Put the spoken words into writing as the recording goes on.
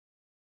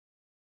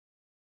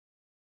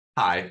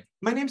Hi,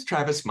 my name's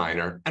Travis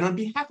Miner, and on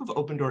behalf of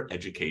Open Door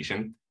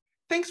Education,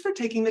 thanks for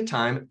taking the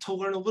time to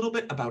learn a little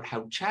bit about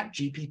how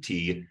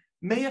ChatGPT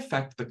may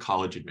affect the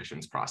college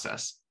admissions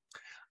process.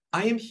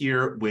 I am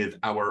here with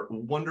our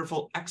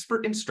wonderful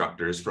expert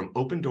instructors from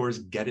Open Door's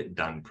Get It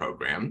Done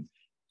program,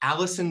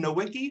 Alison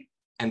Nowicki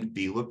and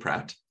Bea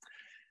LaPrette.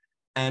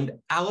 And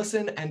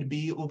Alison and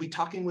Bea will be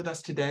talking with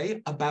us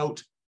today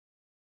about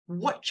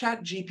what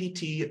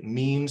ChatGPT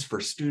means for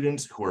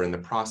students who are in the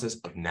process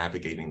of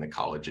navigating the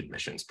college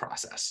admissions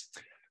process.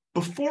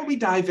 Before we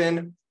dive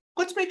in,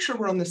 let's make sure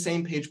we're on the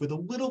same page with a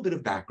little bit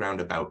of background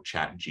about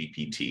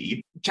ChatGPT.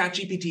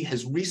 ChatGPT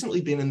has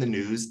recently been in the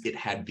news. It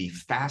had the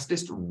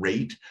fastest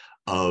rate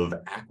of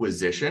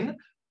acquisition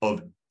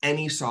of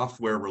any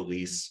software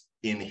release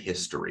in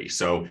history.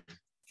 So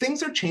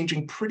things are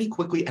changing pretty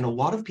quickly, and a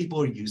lot of people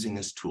are using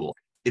this tool.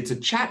 It's a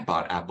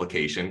chatbot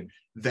application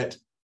that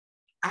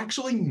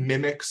actually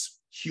mimics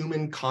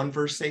human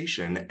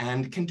conversation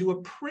and can do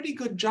a pretty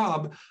good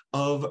job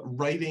of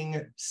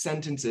writing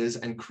sentences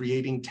and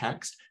creating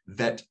text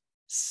that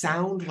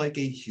sound like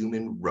a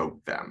human wrote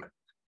them.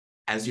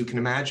 As you can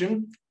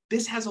imagine,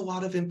 this has a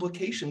lot of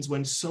implications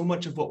when so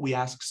much of what we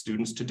ask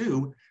students to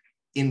do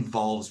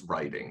involves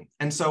writing.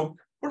 And so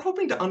we're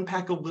hoping to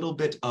unpack a little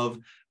bit of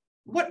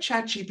what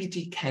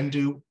ChatGPT can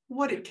do,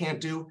 what it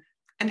can't do,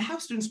 and how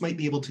students might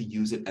be able to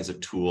use it as a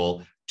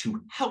tool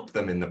to help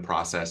them in the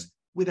process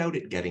without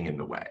it getting in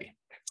the way.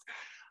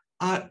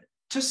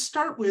 To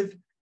start with,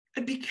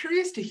 I'd be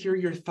curious to hear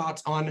your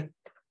thoughts on,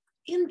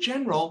 in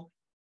general,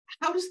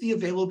 how does the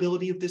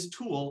availability of this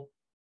tool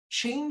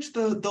change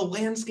the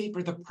landscape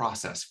or the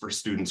process for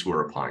students who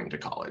are applying to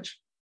college?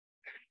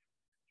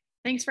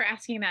 Thanks for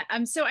asking that.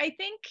 So I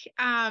think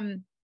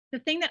the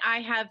thing that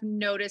I have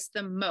noticed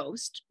the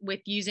most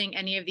with using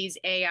any of these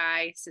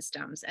AI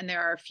systems, and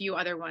there are a few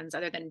other ones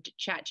other than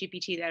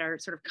ChatGPT that are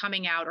sort of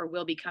coming out or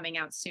will be coming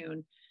out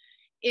soon,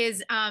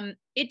 is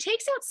it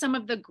takes out some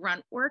of the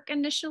grunt work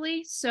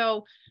initially.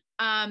 So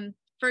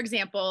for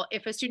example,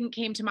 if a student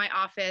came to my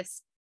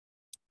office,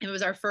 it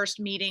was our first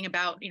meeting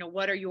about,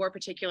 what are your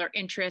particular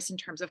interests in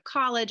terms of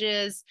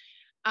colleges?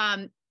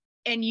 And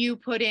you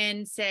put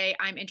in, say,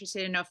 I'm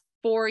interested in a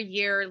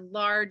 4-year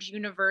large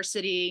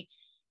university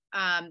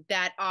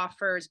that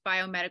offers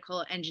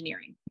biomedical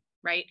engineering,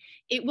 right?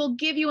 It will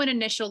give you an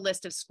initial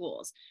list of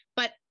schools,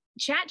 but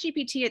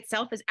ChatGPT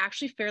itself is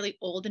actually fairly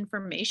old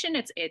information.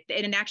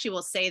 It actually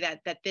will say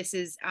that this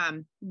is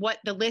what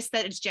the list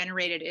that it's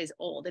generated is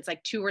old. It's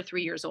like 2 or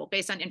 3 years old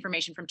based on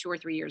information from 2 or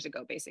 3 years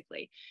ago,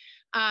 basically.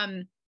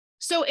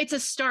 So it's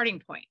a starting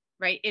point,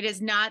 right? It is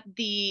not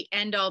the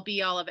end all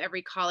be all of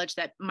every college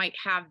that might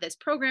have this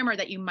program or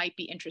that you might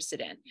be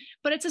interested in,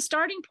 but it's a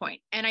starting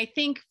point. And I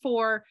think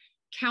for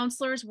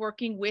counselors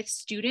working with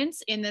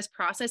students in this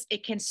process,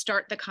 it can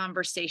start the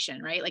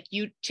conversation, right? Like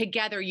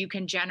together you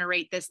can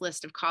generate this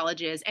list of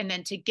colleges, and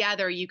then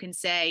together you can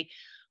say,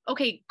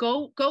 okay,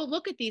 go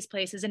look at these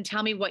places and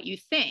tell me what you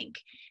think.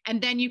 And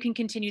then you can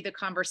continue the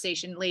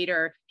conversation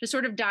later to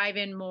sort of dive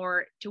in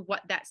more to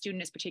what that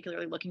student is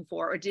particularly looking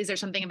for. Or is there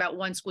something about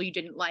one school you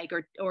didn't like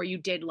or you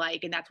did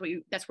like, and that's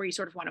where you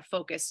sort of want to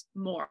focus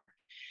more.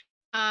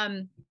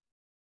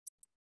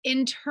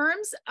 In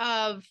terms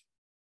of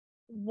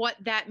what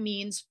that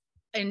means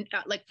and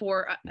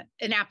for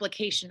an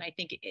application, I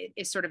think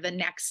is sort of the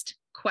next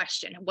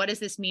question. What does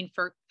this mean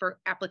for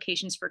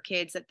applications for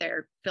kids that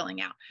they're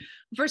filling out?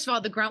 First of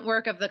all, the grunt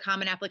work of the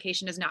Common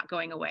Application is not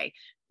going away.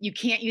 You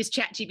can't use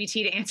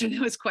ChatGPT to answer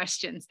those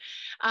questions.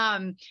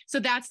 So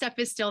that stuff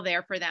is still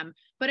there for them.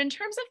 But in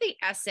terms of the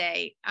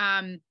essay,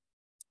 I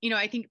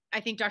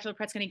think Dr.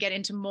 LaPrette's going to get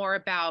into more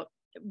about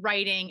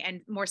writing and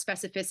more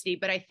specificity.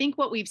 But I think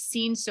what we've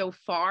seen so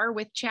far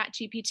with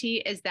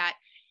ChatGPT is that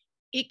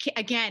it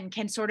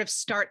can sort of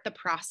start the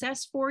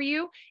process for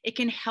you. It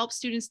can help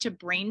students to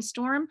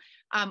brainstorm.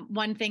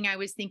 One thing I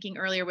was thinking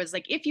earlier was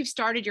like, if you've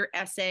started your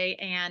essay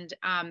and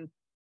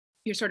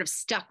you're sort of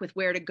stuck with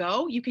where to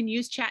go, you can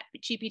use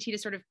ChatGPT to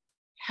sort of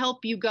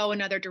help you go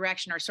another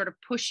direction or sort of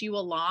push you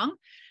along.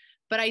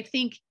 But I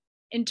think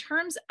in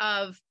terms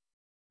of,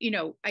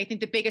 I think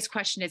the biggest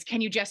question is,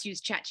 can you just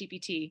use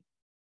ChatGPT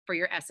for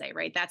your essay,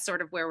 right? That's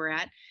sort of where we're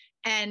at.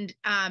 And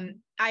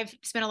I've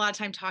spent a lot of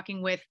time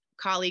talking with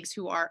colleagues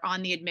who are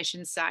on the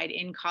admissions side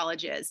in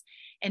colleges,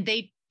 and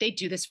they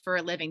do this for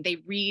a living. They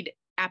read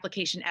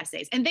application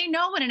essays, and they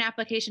know when an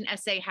application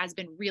essay has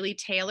been really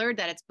tailored,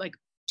 that it's like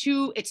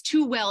it's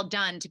too well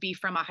done to be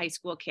from a high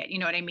school kid. You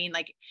know what I mean?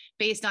 Like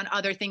based on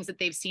other things that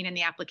they've seen in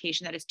the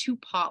application, that is too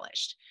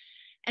polished.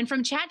 And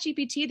from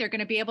ChatGPT, they're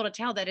going to be able to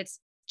tell that it's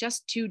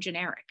just too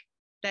generic,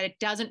 that it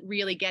doesn't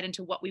really get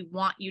into what we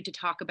want you to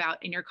talk about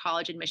in your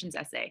college admissions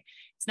essay.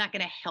 It's not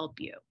going to help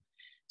you.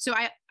 So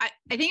I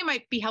think it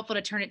might be helpful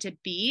to turn it to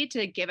Bea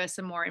to give us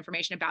some more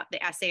information about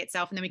the essay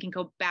itself, and then we can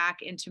go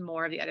back into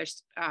more of the other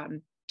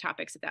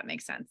topics, if that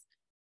makes sense.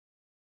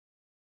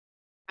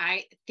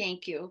 I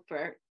thank you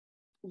for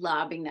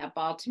lobbing that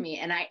ball to me.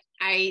 And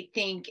I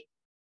think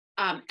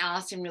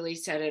Alison really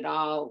said it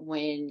all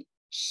when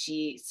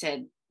she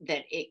said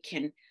that it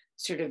can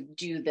sort of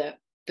do the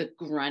the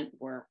grunt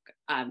work.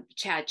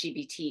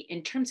 ChatGPT,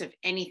 in terms of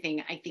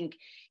anything, I think,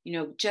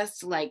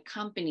 just like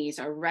companies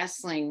are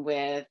wrestling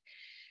with,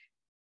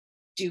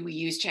 do we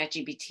use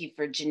ChatGPT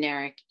for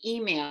generic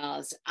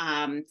emails?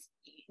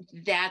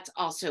 That's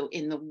also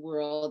in the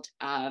world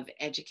of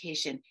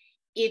education.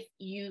 If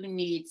you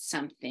need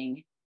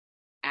something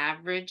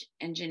average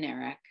and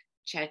generic,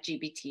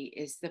 ChatGPT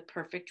is the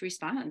perfect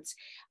response.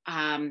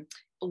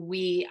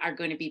 We are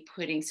going to be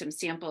putting some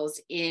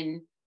samples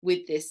in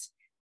with this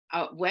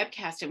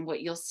webcast, and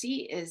what you'll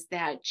see is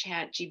that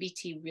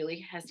ChatGPT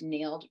really has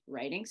nailed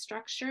writing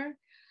structure.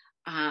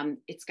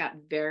 It's got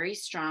very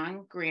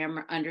strong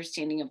grammar,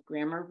 understanding of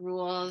grammar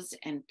rules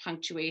and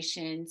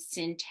punctuation,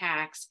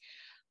 syntax,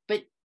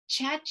 but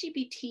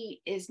ChatGPT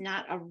is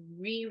not a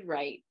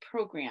rewrite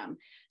program.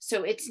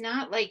 So it's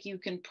not like you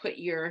can put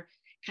your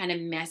kind of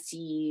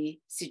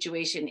messy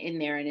situation in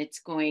there and it's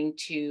going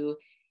to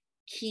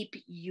keep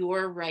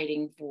your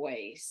writing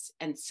voice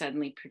and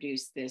suddenly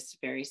produce this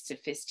very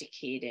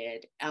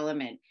sophisticated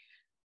element.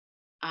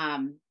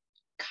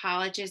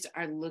 Colleges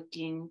are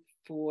looking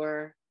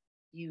for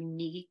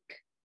unique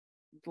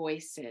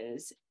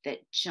voices that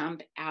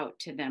jump out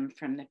to them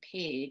from the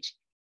page,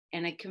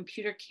 and a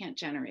computer can't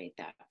generate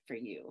that for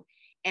you.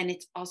 And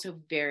it's also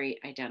very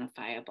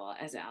identifiable,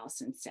 as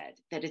Alison said,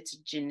 that it's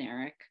a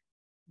generic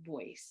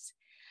voice.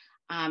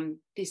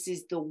 This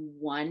is the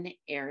one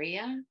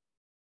area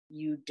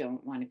you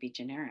don't want to be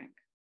generic.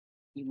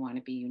 You want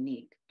to be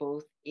unique,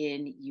 both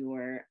in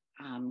your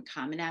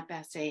Common App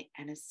essay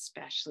and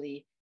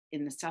especially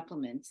in the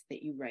supplements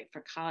that you write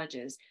for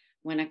colleges.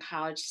 When a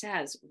college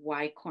says,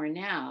 why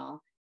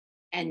Cornell?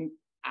 And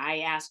I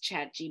asked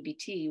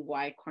ChatGPT,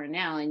 why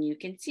Cornell? And you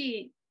can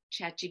see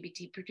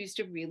ChatGPT produced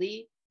a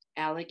really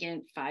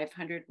elegant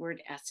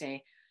 500-word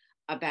essay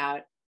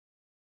about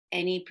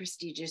any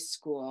prestigious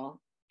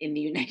school in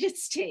the United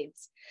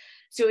States.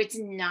 So it's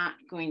not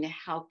going to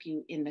help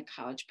you in the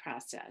college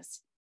process.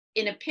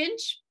 In a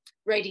pinch,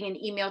 writing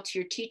an email to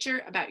your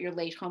teacher about your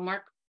late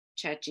homework,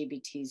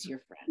 ChatGPT is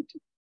your friend.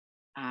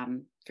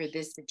 For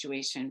this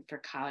situation, for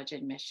college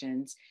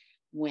admissions,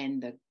 when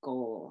the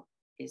goal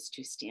is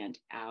to stand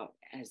out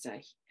as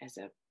a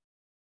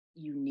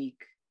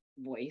unique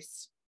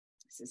voice,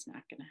 this is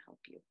not going to help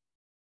you.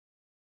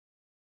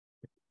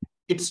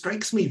 It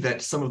strikes me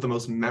that some of the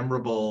most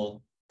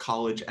memorable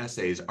college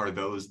essays are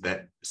those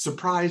that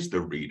surprise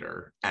the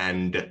reader.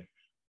 And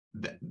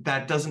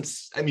that doesn't,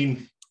 I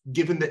mean,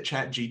 given that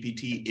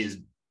ChatGPT is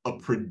a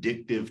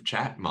predictive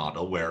chat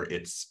model where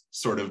it's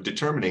sort of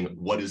determining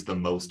what is the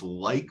most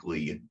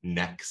likely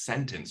next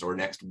sentence or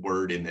next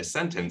word in this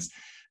sentence,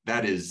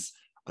 that is,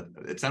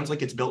 it sounds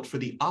like it's built for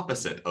the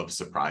opposite of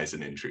surprise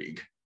and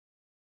intrigue.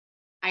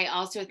 I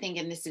also think,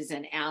 and this is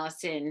an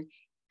Alison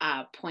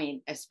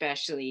point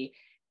especially,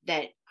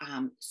 that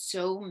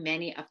so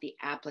many of the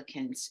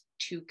applicants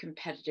to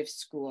competitive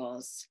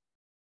schools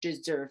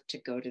deserve to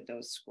go to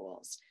those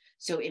schools.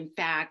 So in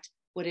fact,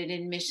 what an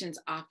admissions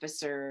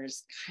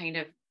officer's kind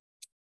of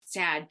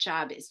sad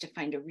job is to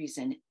find a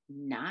reason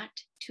not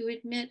to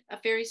admit a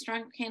very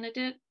strong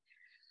candidate.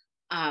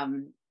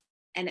 And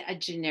a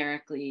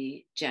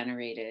generically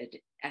generated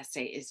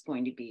essay is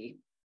going to be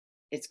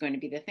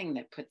the thing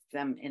that puts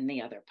them in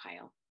the other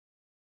pile.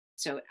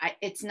 So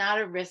it's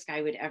not a risk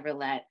I would ever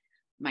let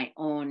my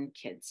own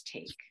kids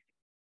take.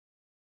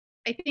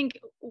 I think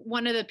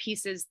one of the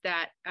pieces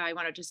that I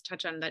want to just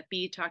touch on that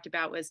B talked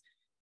about was,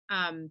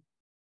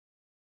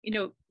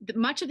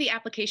 much of the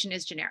application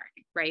is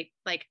generic, right?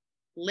 Like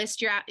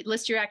list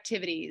your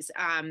activities.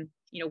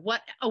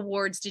 What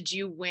awards did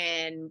you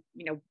win?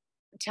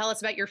 Tell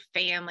us about your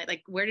family.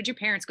 Like, where did your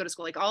parents go to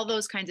school? Like all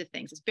those kinds of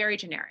things. It's very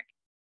generic.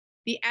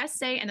 The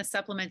essay and the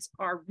supplements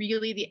are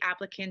really the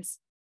applicant's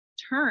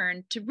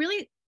turn to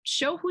really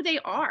show who they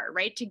are,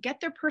 right? To get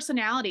their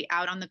personality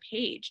out on the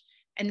page.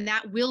 And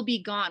that will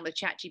be gone with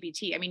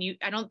ChatGPT. I mean,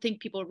 I don't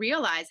think people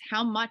realize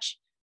how much,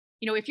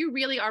 if you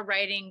really are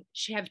writing,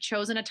 have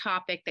chosen a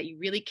topic that you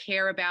really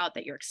care about,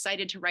 that you're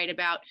excited to write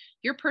about,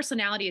 your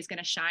personality is going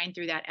to shine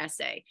through that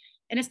essay.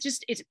 And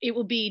it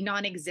will be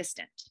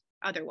non-existent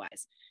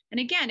otherwise. And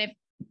again,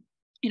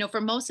 if,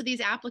 for most of these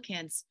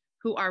applicants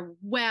who are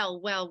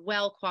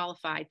well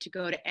qualified to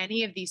go to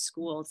any of these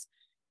schools,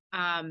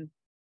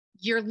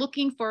 you're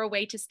looking for a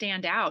way to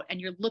stand out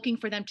and you're looking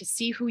for them to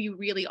see who you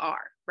really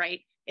are,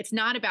 right? It's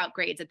not about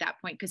grades at that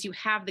point because you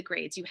have the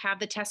grades, you have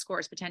the test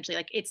scores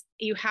potentially,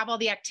 you have all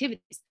the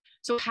activities.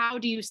 So how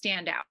do you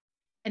stand out?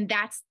 And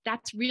that's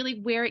really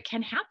where it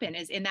can happen,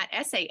 is in that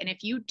essay. And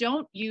if you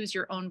don't use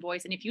your own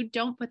voice and if you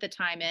don't put the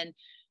time in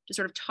to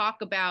sort of talk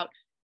about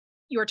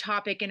your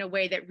topic in a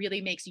way that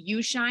really makes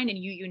you shine and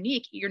you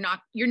unique, you're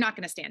not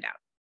going to stand out.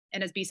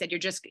 And as B said,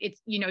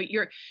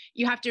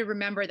 you have to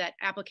remember that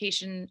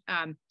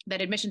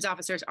that admissions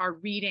officers are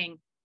reading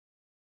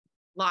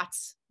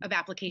lots of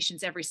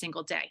applications every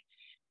single day.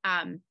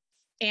 And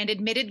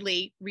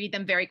admittedly, read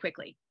them very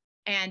quickly.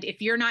 And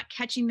if you're not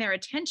catching their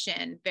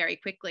attention very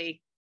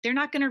quickly, they're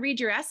not going to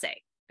read your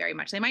essay very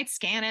much. They might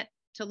scan it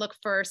to look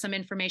for some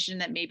information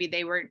that maybe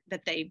they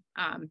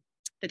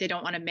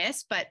don't want to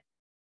miss, but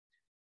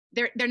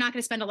they're not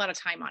going to spend a lot of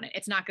time on it.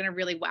 It's not going to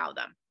really wow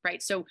them,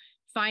 right? So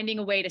finding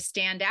a way to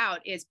stand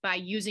out is by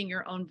using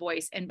your own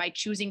voice and by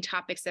choosing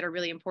topics that are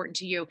really important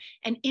to you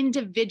and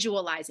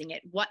individualizing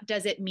it. What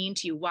does it mean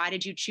to you? Why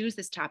did you choose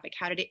this topic?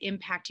 How did it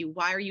impact you?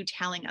 Why are you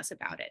telling us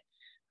about it?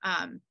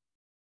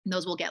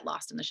 Those will get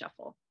lost in the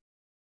shuffle.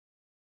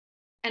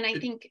 And I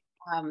think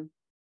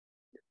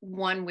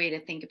one way to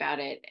think about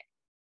it,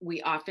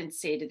 we often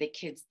say to the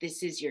kids,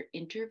 this is your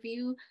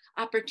interview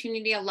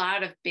opportunity. A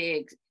lot of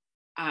big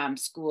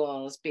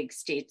schools, big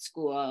state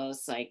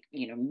schools like,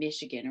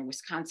 Michigan or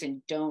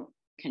Wisconsin don't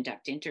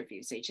conduct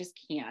interviews. They just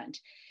can't.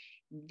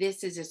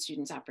 This is a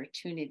student's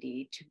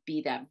opportunity to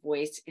be that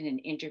voice in an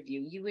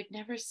interview. You would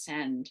never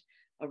send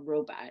a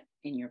robot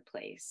in your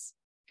place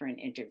for an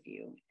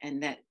interview,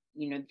 and that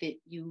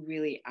you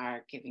really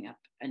are giving up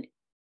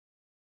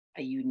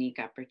a unique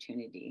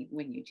opportunity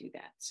when you do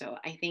that. So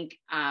I think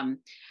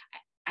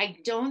I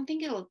don't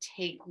think it'll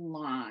take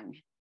long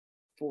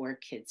for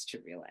kids to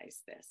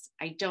realize this.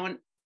 I don't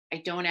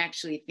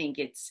actually think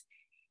it's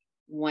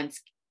once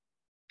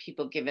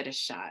people give it a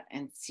shot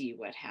and see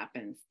what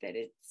happens that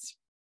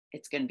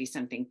it's going to be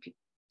something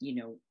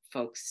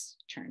folks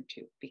turn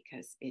to,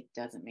 because it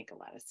doesn't make a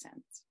lot of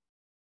sense.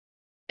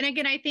 And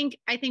again, I think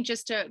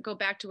just to go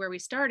back to where we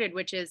started,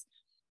 which is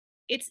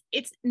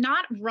it's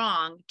not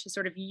wrong to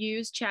sort of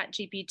use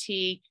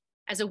ChatGPT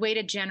as a way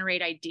to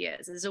generate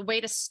ideas, as a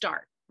way to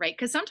start, right?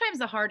 Because sometimes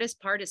the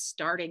hardest part is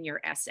starting your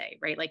essay,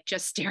 right? Like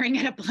just staring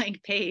at a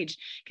blank page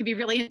can be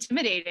really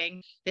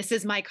intimidating. This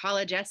is my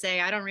college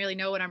essay. I don't really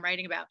know what I'm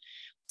writing about.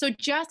 So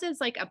just as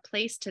like a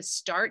place to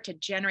start, to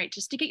generate,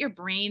 just to get your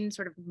brain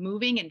sort of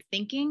moving and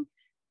thinking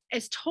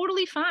is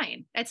totally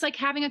fine. It's like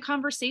having a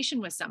conversation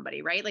with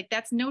somebody, right? Like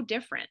that's no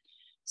different.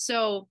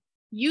 So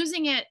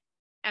using it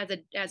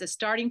as a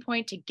starting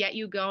point to get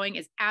you going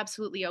is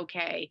absolutely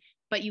okay,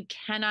 but you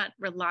cannot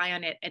rely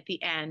on it at the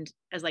end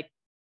as like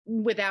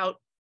without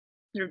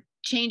sort of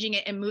changing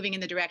it and moving in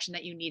the direction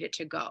that you need it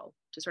to go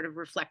to sort of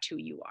reflect who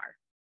you are.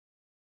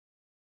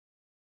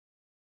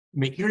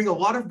 Hearing a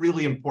lot of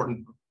really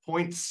important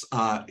points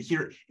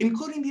here,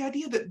 including the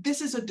idea that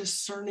this is a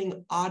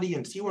discerning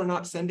audience. You are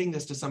not sending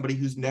this to somebody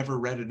who's never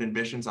read an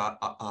admissions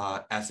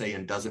essay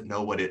and doesn't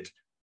know what it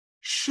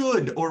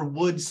should or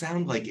would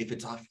sound like if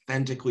it's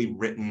authentically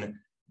written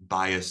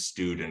by a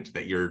student,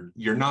 that you're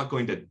not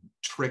going to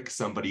trick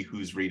somebody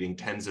who's reading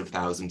tens of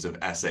thousands of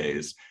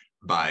essays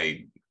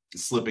by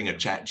slipping a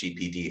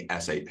ChatGPT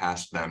essay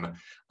past them.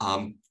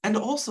 And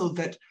also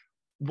that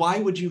why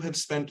would you have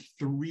spent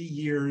 3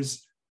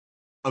 years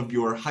of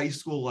your high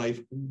school life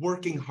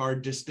working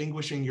hard,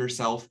 distinguishing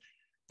yourself,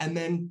 and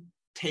then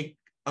take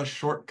a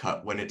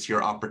shortcut when it's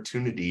your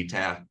opportunity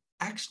to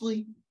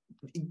actually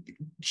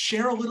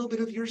share a little bit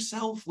of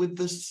yourself with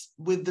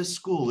the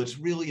school? It's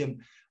really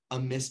a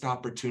missed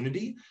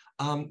opportunity.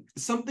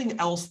 Something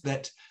else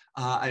that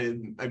I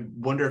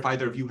wonder if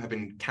either of you have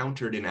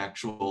encountered in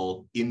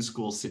actual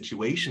in-school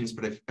situations,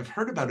 but I've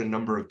heard about a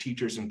number of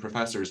teachers and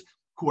professors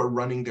who are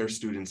running their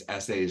students'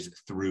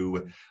 essays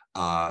through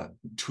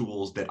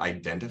tools that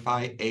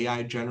identify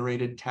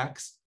AI-generated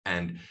text.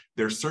 And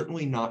they're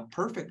certainly not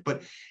perfect,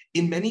 but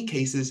in many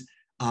cases,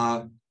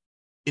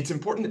 it's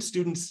important that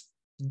students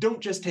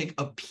don't just take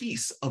a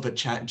piece of a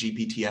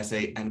ChatGPT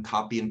essay and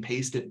copy and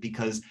paste it,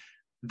 because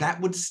that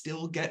would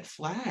still get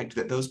flagged,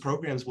 that those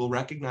programs will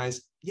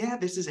recognize, yeah,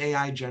 this is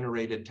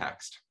AI-generated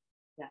text.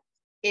 Yeah,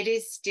 it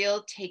is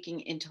still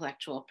taking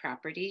intellectual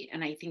property.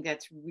 And I think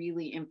that's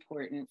really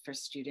important for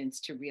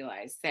students to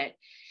realize, that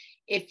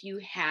if you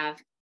have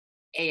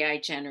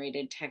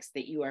AI-generated text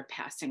that you are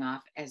passing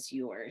off as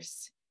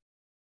yours,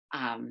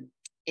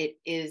 it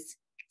is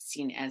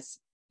seen as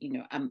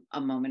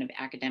a moment of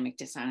academic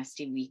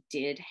dishonesty. We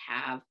did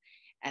have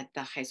at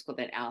the high school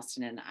that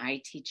Alison and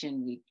I teach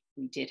in, we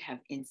did have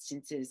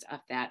instances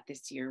of that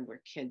this year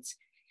where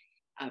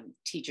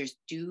teachers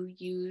do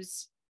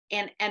use,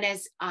 and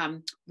as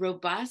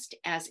robust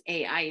as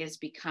AI is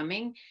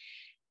becoming,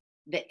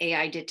 the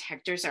AI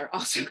detectors are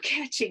also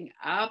catching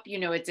up.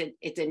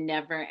 It's a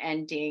never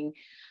ending,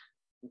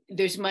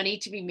 there's money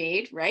to be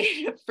made, right?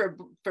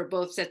 for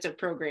both sets of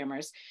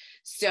programmers.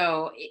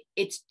 So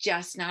it's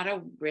just not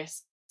a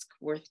risk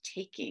worth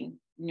taking,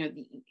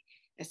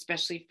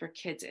 especially for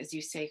kids, as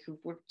you say,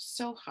 who've worked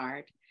so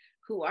hard,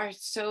 who are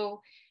so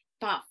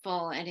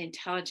thoughtful and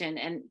intelligent.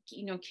 And,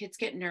 kids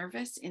get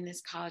nervous in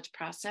this college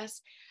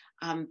process,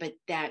 but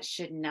that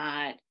should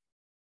not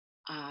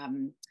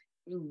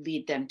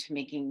lead them to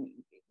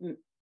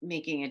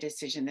making a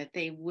decision that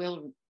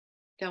they'll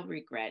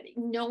regret.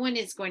 No one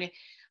is going to,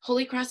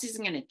 Holy Cross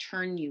isn't going to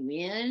turn you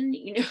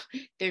in,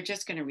 they're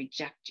just going to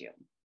reject you.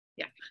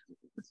 Yeah.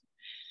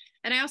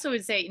 And I also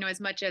would say, as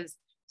much as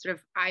sort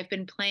of I've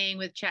been playing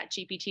with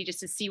ChatGPT just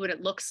to see what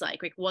it looks like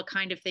what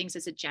kind of things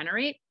does it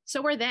generate?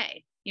 So are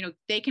they.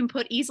 They can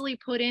easily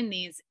put in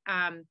these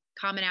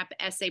Common App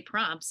essay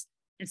prompts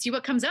and see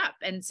what comes up.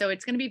 And so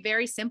it's going to be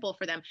very simple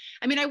for them.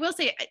 I mean, I will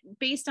say,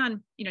 based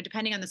on,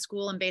 depending on the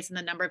school and based on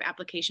the number of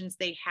applications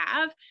they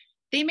have,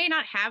 they may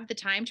not have the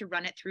time to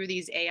run it through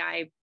these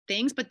AI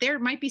things, but there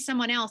might be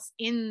someone else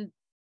in,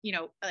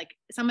 like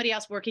somebody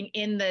else working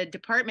in the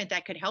department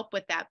that could help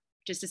with that,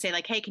 just to say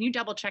like, hey, can you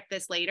double check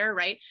this later,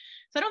 right?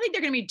 So I don't think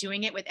they're going to be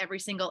doing it with every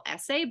single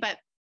essay, but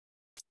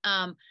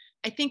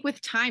I think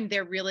with time,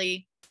 they're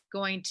really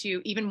going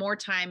to, even more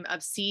time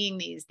of seeing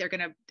these, they're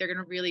going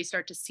to really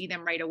start to see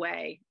them right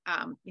away.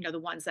 The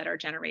ones that are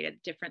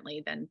generated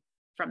differently than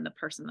from the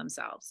person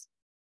themselves.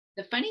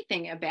 The funny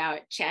thing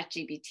about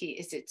ChatGPT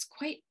is it's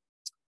quite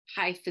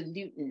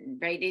highfalutin,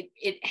 right?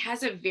 It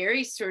has a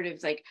very sort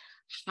of like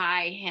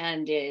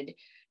high-handed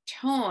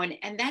tone.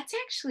 And that's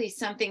actually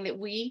something that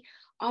we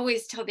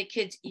always tell the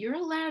kids, you're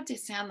allowed to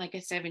sound like a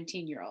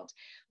 17-year-old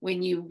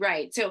when you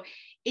write. So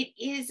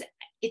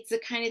it's the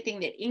kind of thing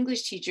that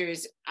English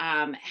teachers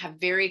have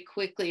very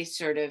quickly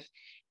sort of,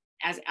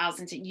 as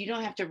Alison said, you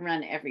don't have to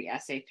run every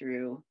essay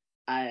through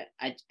a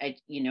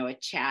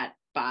chat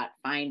bot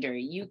finder.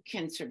 You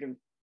can sort of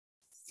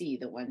see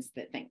the ones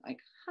that think like,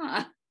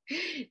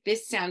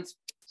 this sounds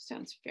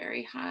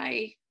very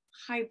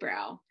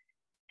highbrow,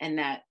 and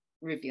that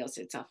reveals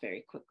itself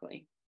very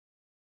quickly.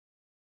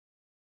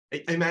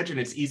 I imagine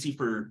it's easy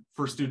for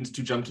students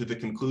to jump to the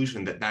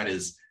conclusion that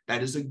is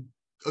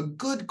a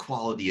good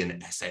quality in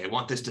an essay. I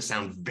want this to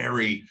sound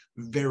very,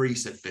 very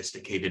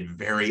sophisticated,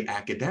 very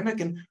academic.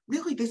 And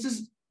really, this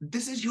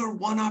is your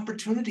one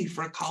opportunity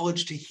for a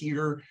college to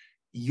hear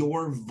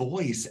your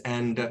voice.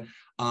 And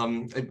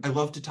I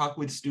love to talk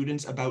with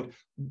students about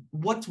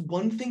what's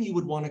one thing you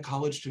would want a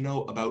college to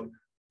know about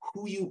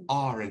who you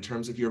are in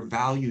terms of your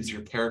values,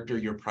 your character,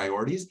 your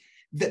priorities,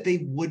 that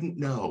they wouldn't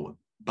know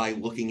by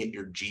looking at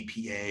your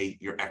GPA,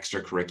 your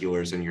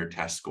extracurriculars, and your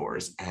test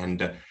scores.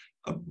 And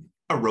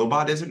a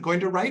robot isn't going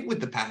to write with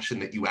the passion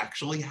that you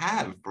actually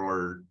have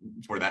for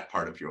that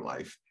part of your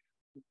life.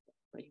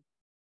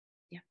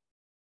 Yeah.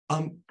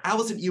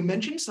 Alison, you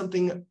mentioned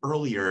something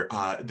earlier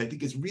that I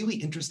think is really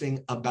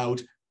interesting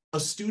about a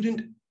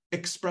student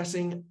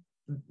expressing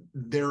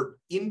their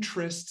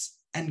interests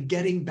and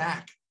getting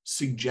back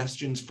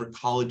suggestions for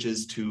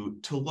colleges to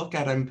look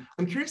at. I'm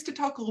curious to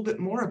talk a little bit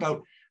more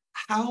about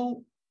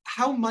how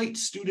might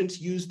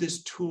students use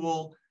this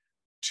tool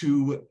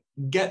to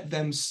get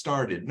them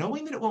started,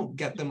 knowing that it won't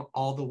get them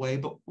all the way,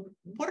 but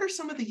what are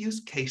some of the use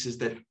cases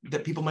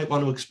that people might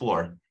want to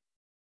explore?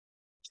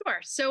 Sure.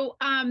 So,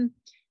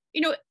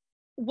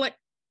 what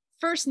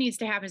first needs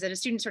to happen is that a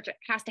student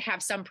has to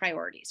have some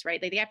priorities,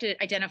 right? Like they have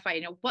to identify,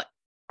 what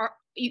are,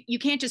 you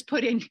can't just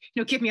put in,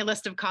 give me a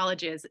list of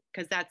colleges,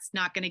 because that's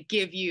not going to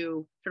give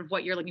you sort of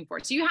what you're looking for.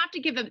 So you have to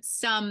give them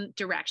some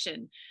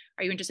direction.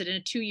 Are you interested in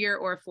a 2-year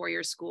or a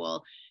 4-year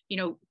school?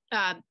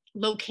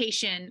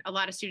 Location. A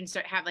lot of students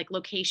have like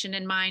location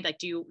in mind. Like,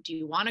 do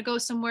you want to go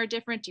somewhere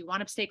different? Do you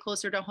want to stay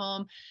closer to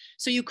home?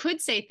 So you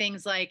could say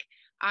things like,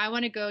 I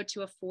want to go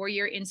to a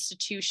 4-year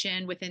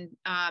institution within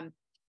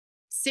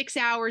 6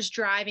 hours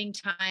driving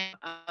time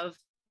of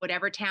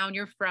whatever town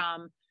you're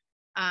from.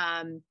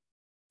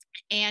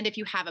 And if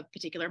you have a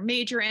particular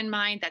major in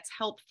mind, that's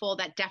helpful.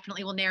 That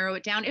definitely will narrow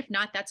it down. If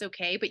not, that's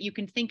okay. But you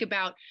can think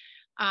about,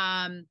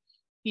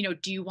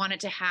 do you want it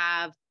to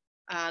have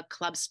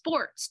club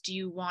sports? Do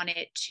you want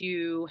it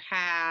to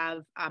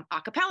have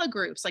a cappella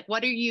groups? Like,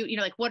 what are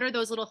what are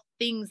those little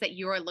things that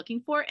you are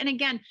looking for? And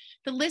again,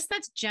 the list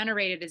that's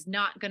generated is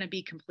not going to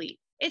be complete.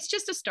 It's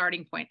just a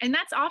starting point. And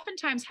that's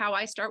oftentimes how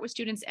I start with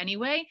students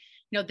anyway.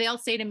 They'll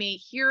say to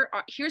me,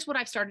 here's what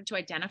I've started to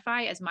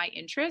identify as my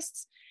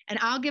interests. And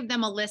I'll give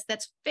them a list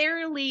that's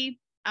fairly,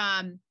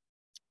 I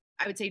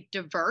would say,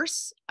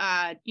 diverse,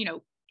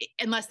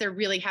 unless they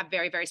really have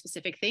very, very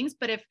specific things.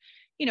 But if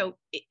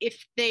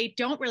they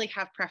don't really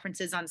have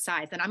preferences on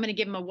size, then I'm going to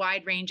give them a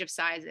wide range of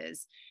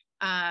sizes.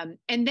 And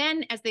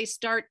then as they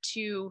start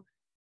to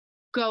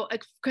go,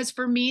 because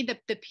for me,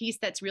 the piece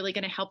that's really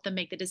going to help them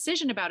make the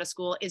decision about a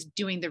school is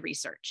doing the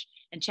research.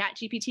 And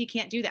ChatGPT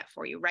can't do that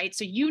for you, right?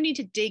 So you need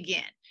to dig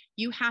in.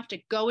 You have to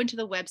go into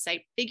the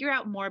website, figure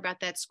out more about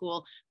that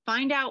school,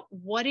 find out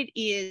what it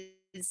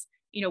is,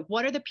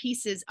 what are the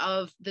pieces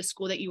of the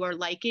school that you are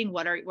liking?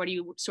 What are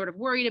you sort of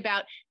worried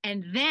about?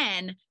 And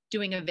then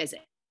doing a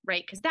visit,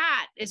 right? Because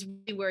that is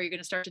really where you're going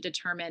to start to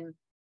determine,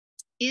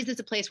 is this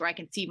a place where I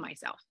can see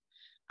myself?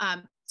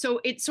 So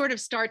it sort of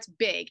starts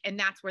big, and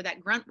that's where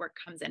that grunt work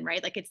comes in,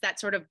 right? Like it's that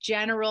sort of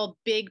general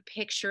big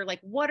picture, like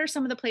what are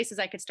some of the places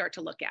I could start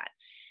to look at?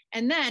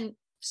 And then,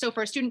 so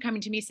for a student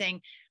coming to me saying,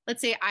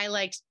 let's say I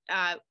liked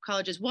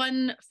colleges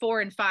 1,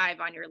 4, and 5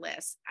 on your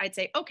list. I'd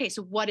say, okay,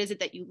 so what is it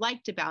that you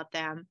liked about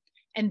them?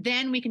 And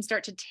then we can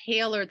start to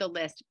tailor the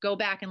list, go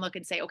back and look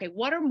and say, okay,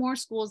 what are more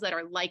schools that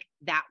are like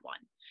that one?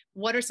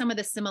 What are some of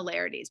the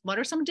similarities? What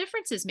are some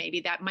differences maybe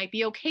that might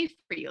be okay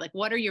for you? Like,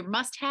 what are your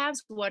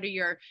must-haves? What are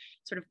your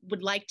sort of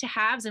would like to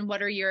haves? And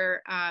what are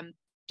your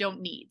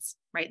don't needs,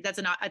 right? That's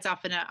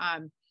often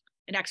an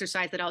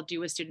exercise that I'll do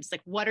with students.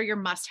 Like, what are your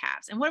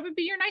must-haves? And what would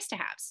be your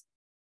nice-to-haves?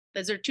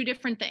 Those are two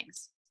different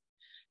things.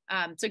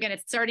 So again,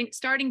 it's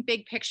starting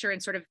big picture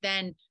and sort of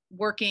then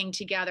working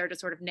together to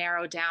sort of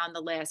narrow down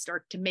the list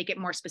or to make it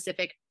more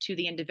specific to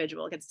the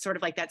individual. It's sort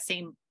of like that's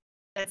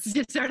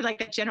sort of like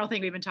that general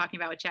thing we've been talking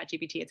about with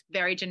ChatGPT. It's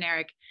very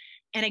generic.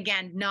 And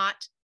again,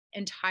 not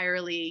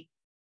entirely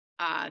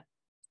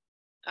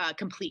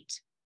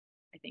complete,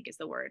 I think is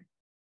the word.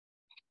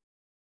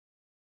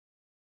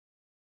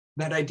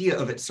 That idea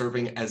of it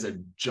serving as a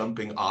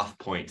jumping off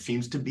point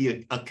seems to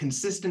be a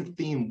consistent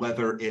theme,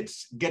 whether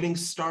it's getting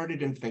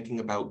started in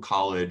thinking about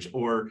college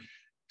or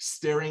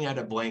staring at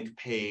a blank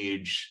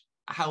page.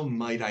 How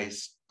might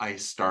I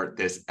start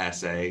this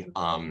essay?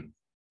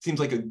 Seems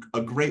like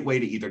a great way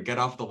to either get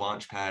off the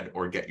launch pad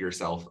or get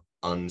yourself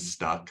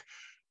unstuck,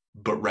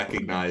 but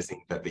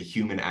recognizing that the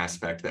human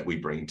aspect that we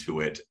bring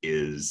to it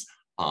is,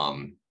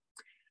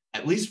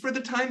 at least for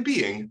the time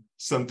being,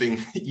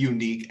 something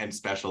unique and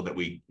special that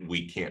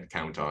we can't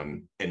count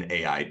on an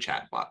AI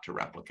chatbot to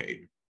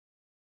replicate.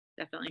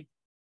 Definitely.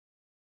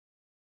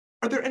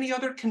 Are there any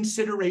other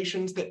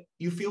considerations that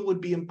you feel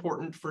would be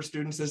important for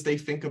students as they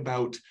think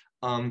about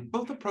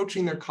both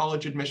approaching their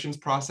college admissions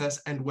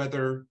process and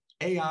whether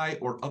AI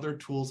or other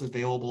tools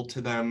available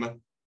to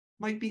them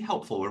might be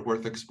helpful or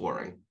worth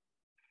exploring?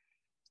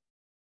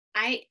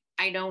 I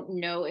don't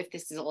know if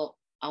this will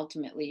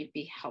ultimately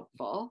be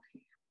helpful.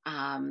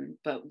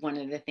 But one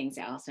of the things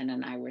Alison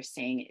and I were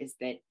saying is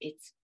that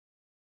it's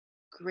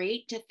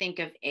great to think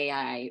of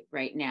AI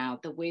right now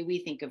the way we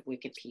think of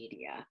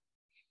Wikipedia.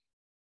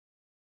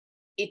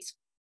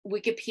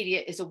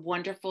 Wikipedia is a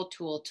wonderful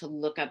tool to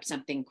look up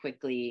something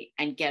quickly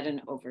and get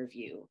an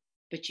overview.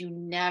 But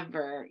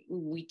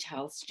we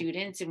tell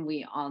students, and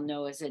we all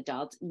know as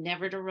adults,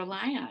 never to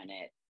rely on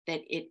it,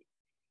 that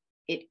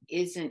it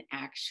isn't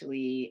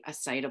actually a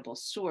citable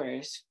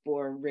source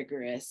for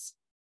rigorous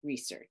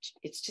research.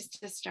 It's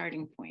just a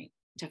starting point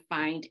to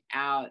find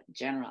out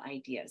general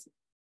ideas.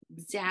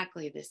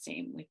 Exactly the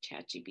same with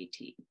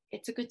ChatGPT.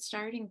 It's a good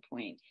starting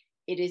point.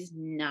 It is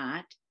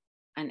not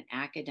an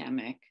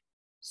academic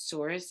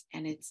source,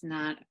 and it's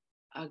not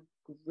a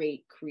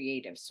great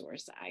creative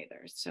source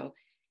either. So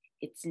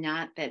it's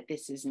not that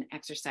this is an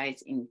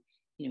exercise in,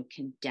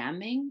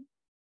 condemning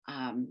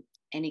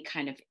any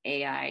kind of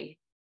AI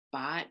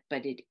bot,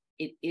 but it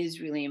is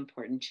really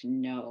important to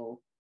know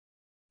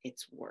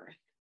its worth.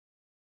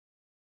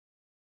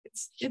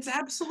 It's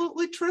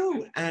absolutely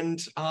true.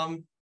 And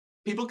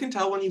people can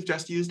tell when you've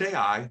just used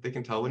AI. They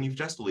can tell when you've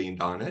just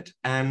leaned on it.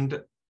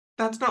 And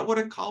that's not what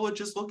a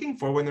college is looking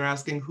for when they're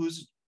asking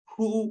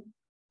who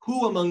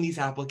among these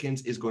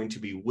applicants is going to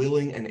be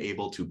willing and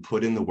able to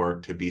put in the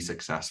work to be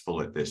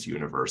successful at this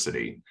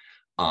university.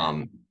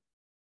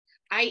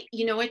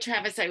 You know what,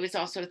 Travis, I was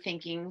also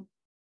thinking,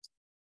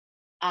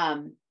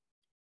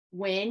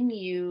 when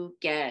you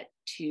get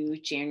to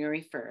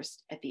January 1st,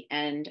 at the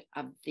end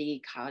of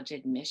the college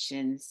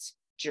admissions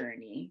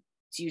journey,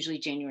 it's usually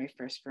January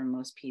 1st for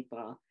most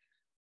people,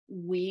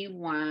 we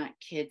want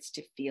kids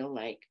to feel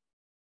like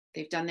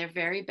they've done their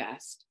very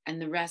best and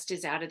the rest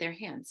is out of their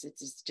hands.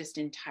 It's just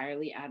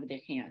entirely out of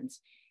their hands.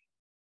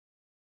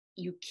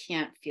 You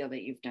can't feel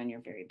that you've done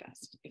your very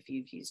best if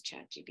you've used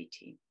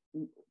ChatGPT.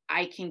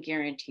 I can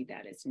guarantee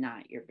that is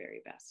not your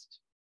very best.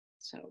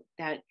 So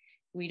that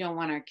we don't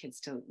want our kids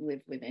to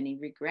live with any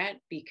regret,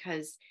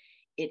 because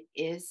it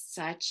is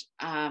such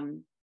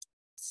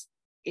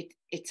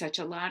it's such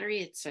a lottery,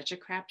 it's such a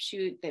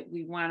crapshoot, that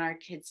we want our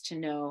kids to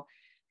know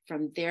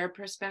from their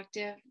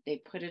perspective, they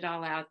put it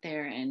all out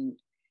there and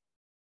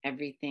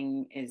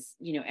everything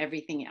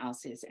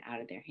else is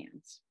out of their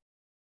hands.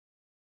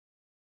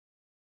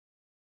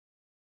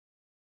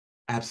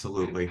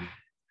 Absolutely.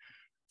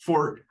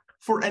 For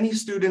any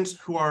students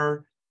who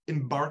are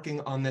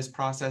embarking on this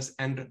process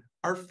and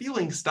are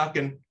feeling stuck,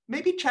 and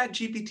maybe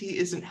ChatGPT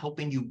isn't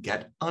helping you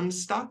get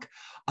unstuck,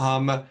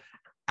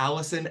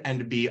 Alison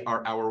and Bea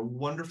are our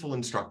wonderful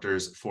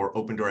instructors for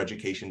Open Door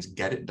Education's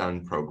Get It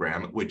Done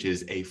program, which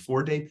is a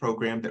 4-day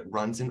program that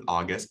runs in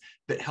August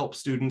that helps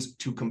students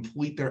to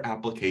complete their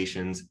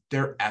applications,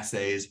 their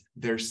essays,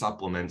 their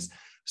supplements,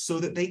 so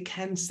that they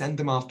can send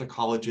them off to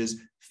colleges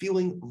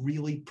feeling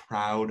really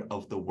proud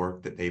of the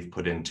work that they've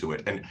put into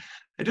it. And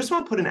I just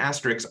want to put an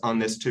asterisk on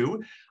this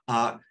too.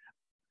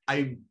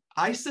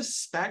 I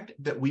suspect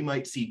that we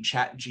might see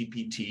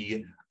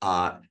ChatGPT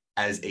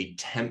as a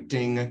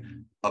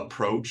tempting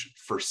approach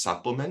for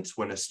supplements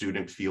when a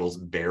student feels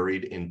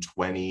buried in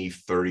 20,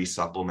 30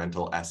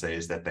 supplemental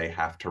essays that they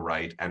have to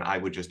write. And I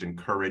would just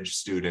encourage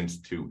students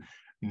to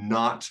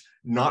not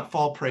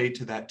fall prey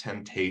to that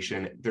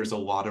temptation. There's a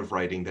lot of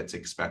writing that's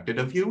expected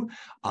of you,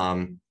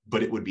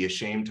 but it would be a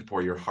shame to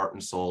pour your heart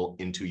and soul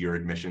into your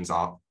admissions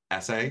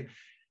essay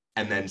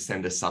and then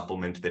send a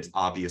supplement that's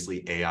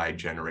obviously AI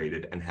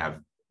generated and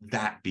have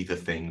that be the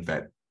thing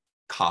that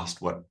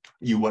cost what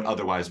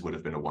otherwise would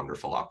have been a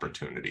wonderful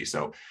opportunity.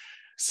 So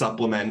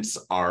supplements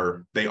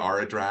are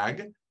a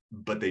drag,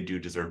 but they do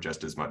deserve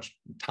just as much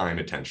time,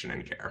 attention,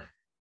 and care.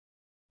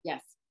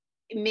 Yes,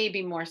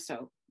 maybe more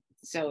so.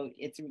 So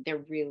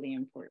they're really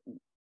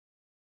important.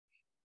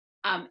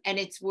 And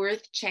it's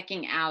worth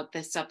checking out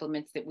the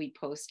supplements that we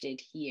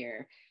posted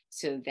here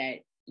so that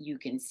you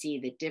can see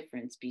the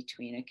difference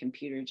between a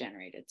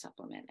computer-generated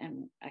supplement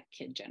and a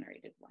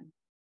kid-generated one.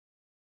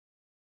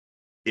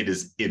 It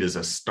is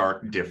a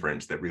stark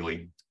difference that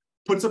really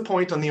puts a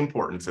point on the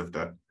importance of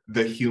the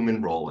the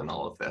human role in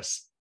all of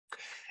this.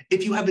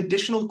 If you have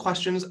additional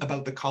questions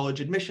about the college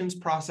admissions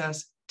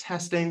process,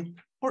 testing,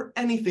 or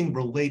anything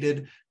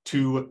related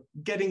to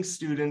getting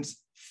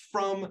students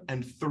from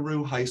and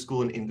through high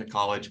school and into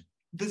college,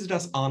 visit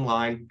us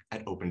online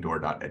at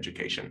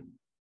opendoor.education.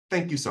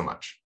 Thank you so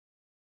much.